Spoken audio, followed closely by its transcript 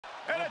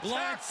And a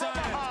black side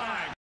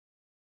attack.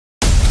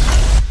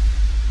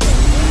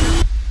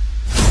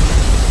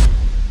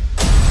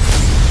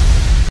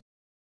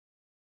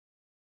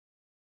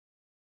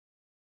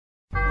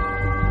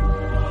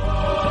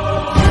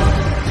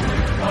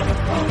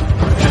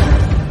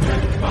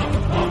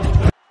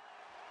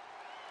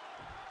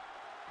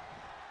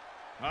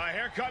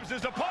 Here comes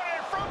his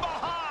opponent from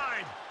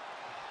behind.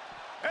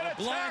 And a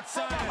black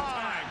side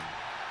attack.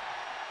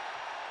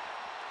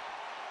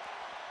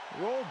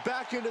 Rolled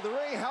back into the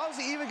ring. How's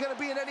he even going to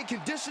be in any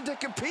condition to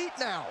compete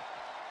now?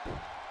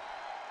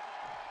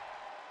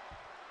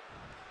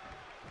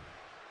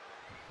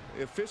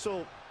 The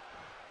official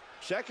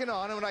checking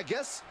on him, and I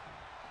guess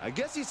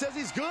he says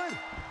he's good.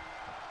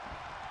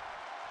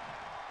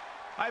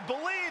 I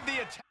believe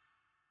the attack.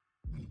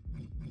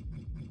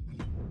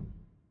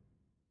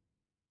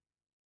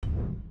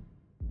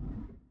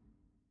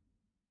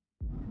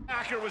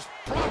 Was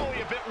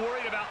probably a bit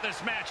worried about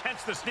this match,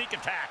 hence the sneak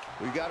attack.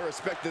 We got to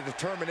respect the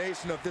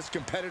determination of this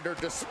competitor.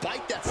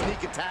 Despite that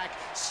sneak attack,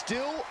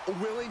 still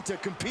willing to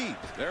compete.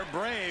 They're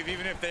brave,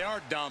 even if they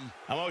are dumb.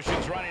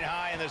 Emotions running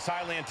high in this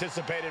highly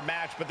anticipated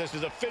match, but this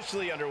is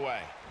officially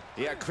underway.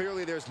 Yeah,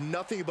 clearly there's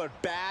nothing but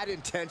bad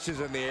intentions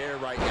in the air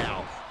right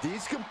now.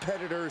 These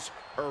competitors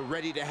are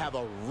ready to have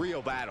a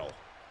real battle.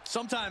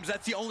 Sometimes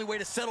that's the only way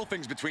to settle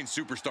things between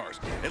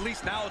superstars. At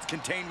least now it's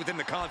contained within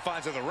the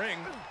confines of the ring.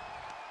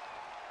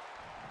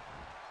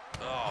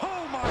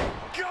 Oh my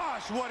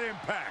gosh, what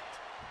impact!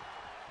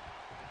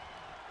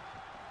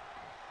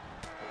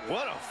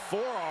 What a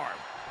forearm.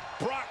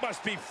 Brock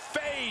must be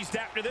phased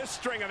after this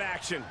string of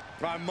action.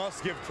 I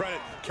must give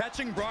credit.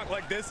 Catching Brock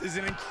like this is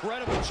an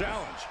incredible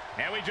challenge.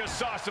 And we just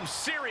saw some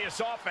serious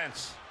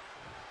offense.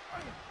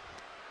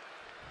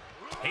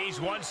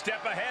 He's one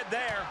step ahead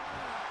there.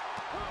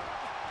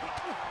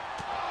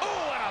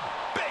 Oh, and a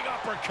big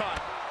uppercut.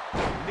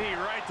 Knee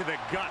right to the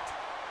gut.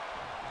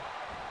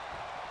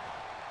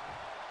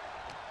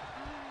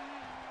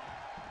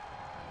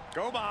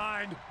 Go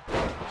behind.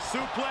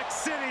 Suplex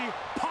City,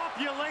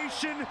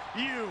 population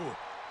U.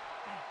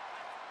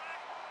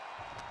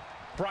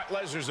 Brock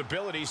Lesnar's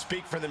abilities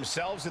speak for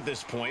themselves at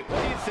this point.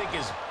 What do you think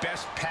his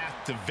best path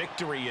to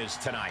victory is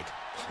tonight?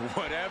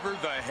 Whatever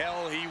the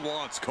hell he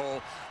wants,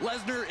 Cole.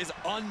 Lesnar is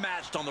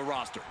unmatched on the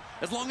roster.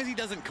 As long as he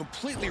doesn't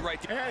completely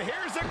right. And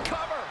here's a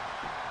cover.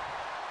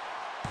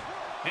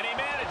 And he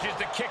manages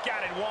to kick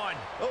out at one.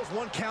 Those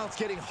one counts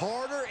getting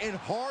harder and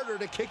harder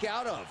to kick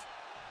out of.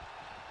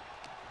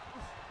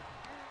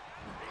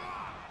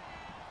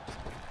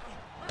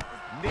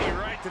 Knee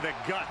right to the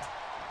gut.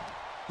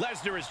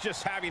 Lesnar is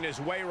just having his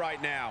way right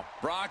now.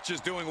 Brock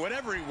just doing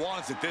whatever he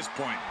wants at this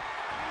point.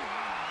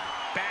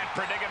 Bad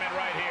predicament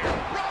right here.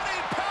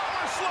 Running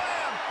power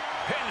slam.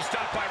 Pin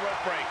stopped by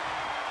rope break.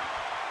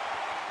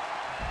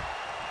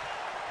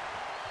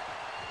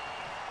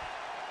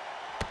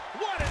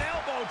 What an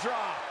elbow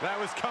drop. That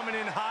was coming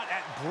in hot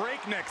at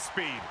breakneck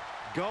speed.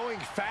 Going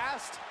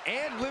fast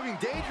and living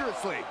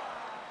dangerously.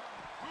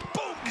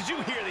 Boom! Did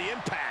you hear the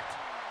impact?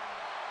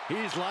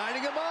 He's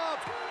lining him up.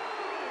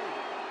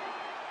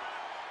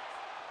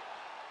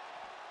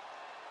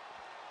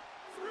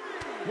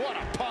 What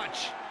a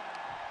punch.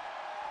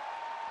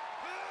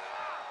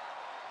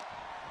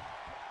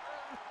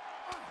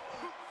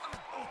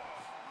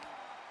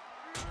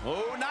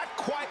 Oh, not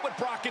quite what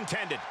Brock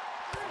intended.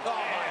 Oh,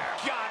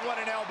 my God, what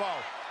an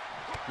elbow.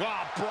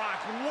 Oh,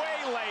 Brock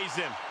waylays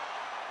him.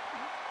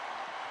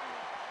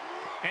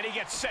 And he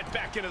gets set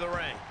back into the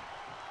ring.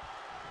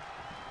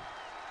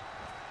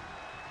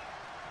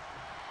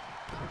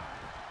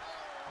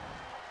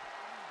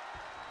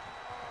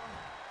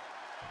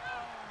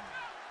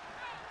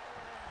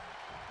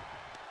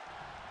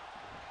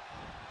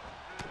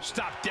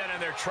 Stopped dead in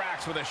their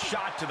tracks with a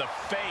shot to the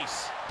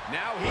face.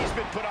 Now he's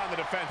been put on the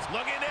defense.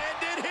 Looking to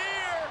end it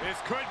here. This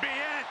could be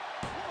it.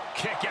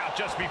 Kick out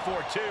just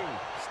before two.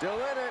 Still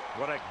in it.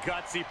 What a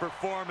gutsy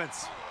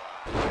performance.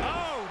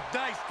 Oh,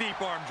 nice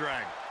deep arm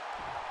drag.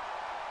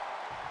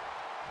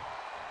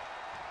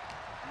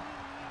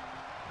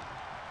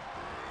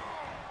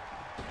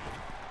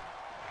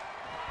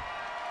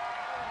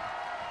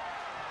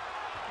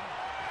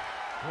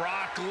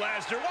 Brock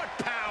Lesnar, what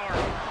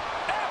power.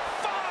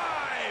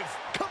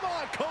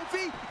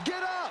 Kofi,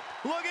 get up!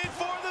 Looking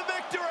for the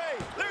victory!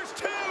 There's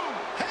two!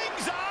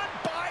 Hangs on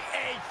by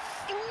a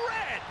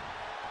thread!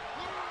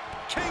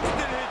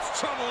 Kingston hits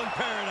trouble in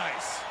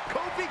paradise.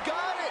 Kofi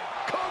got it!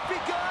 Kofi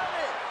got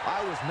it!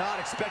 I was not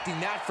expecting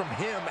that from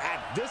him at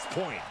this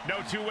point.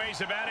 No two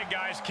ways about it,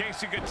 guys.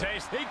 Kingston could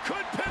taste. He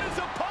could pin his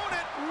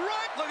opponent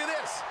right. Look at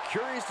this.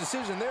 Curious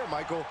decision there,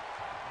 Michael.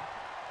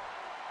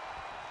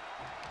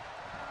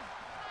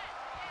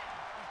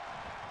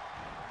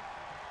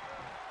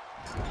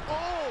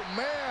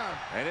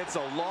 And it's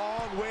a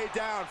long way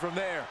down from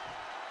there.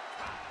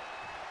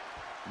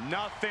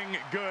 Nothing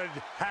good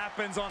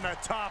happens on the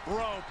top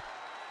rope.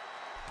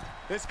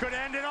 This could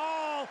end it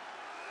all.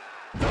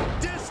 The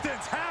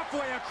distance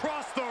halfway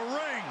across the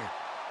ring.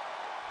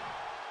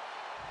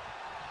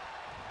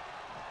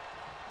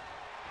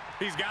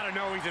 He's got to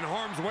know he's in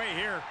harm's way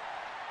here.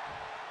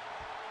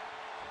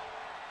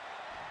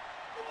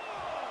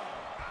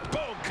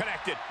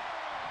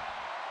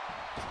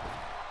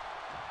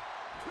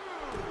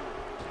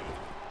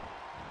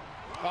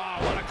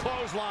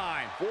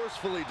 clothesline.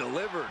 Forcefully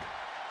delivered.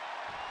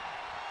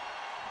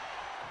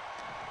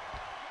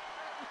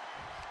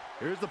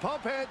 Here's the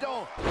pump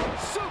handle.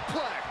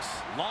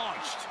 Suplex.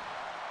 Launched.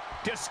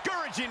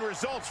 Discouraging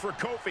results for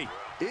Kofi.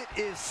 It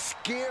is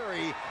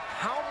scary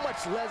how much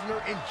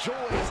Lesnar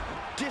enjoys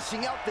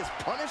dishing out this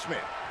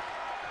punishment.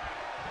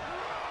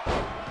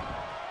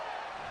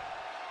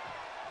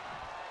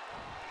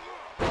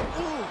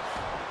 Ooh.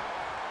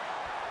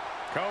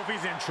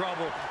 Kofi's in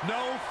trouble.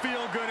 No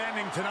feel-good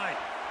ending tonight.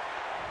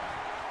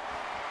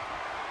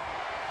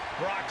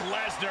 Brock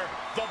Lesnar,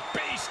 the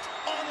beast,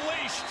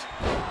 unleashed.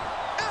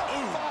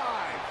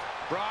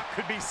 F5. Brock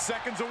could be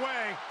seconds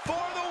away.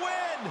 For the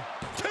win.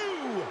 2.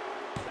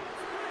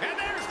 And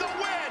there's the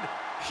win.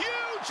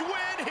 Huge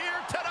win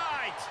here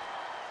tonight.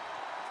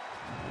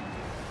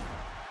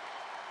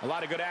 A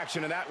lot of good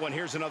action in that one.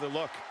 Here's another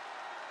look.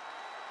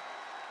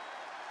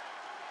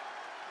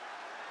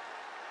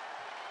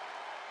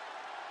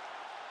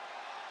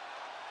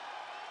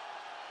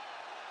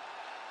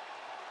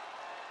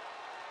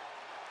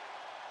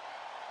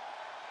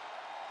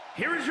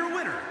 Here is your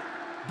winner,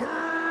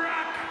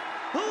 Brock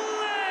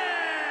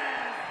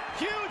Lesnar.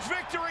 Huge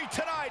victory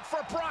tonight for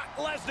Brock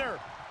Lesnar.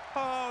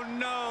 Oh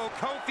no,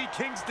 Kofi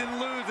Kingston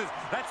loses.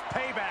 That's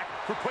payback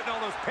for putting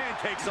all those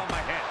pancakes on my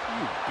head.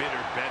 You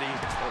bitter Betty.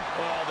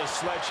 Oh, the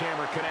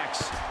sledgehammer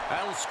connects.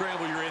 That'll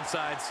scramble your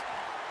insides.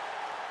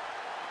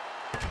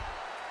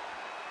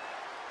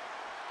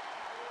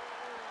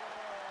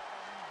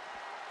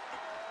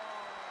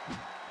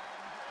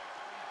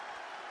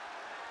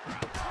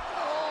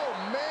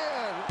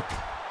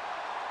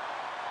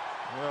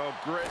 Oh,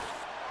 Grit,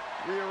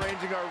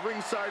 rearranging our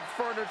ringside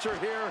furniture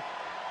here.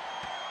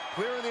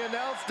 Clearing the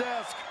announce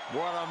desk.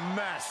 What a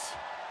mess.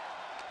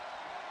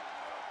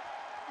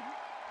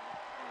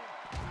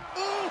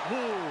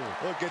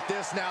 Ooh, look at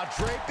this now,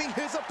 draping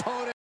his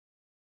opponent.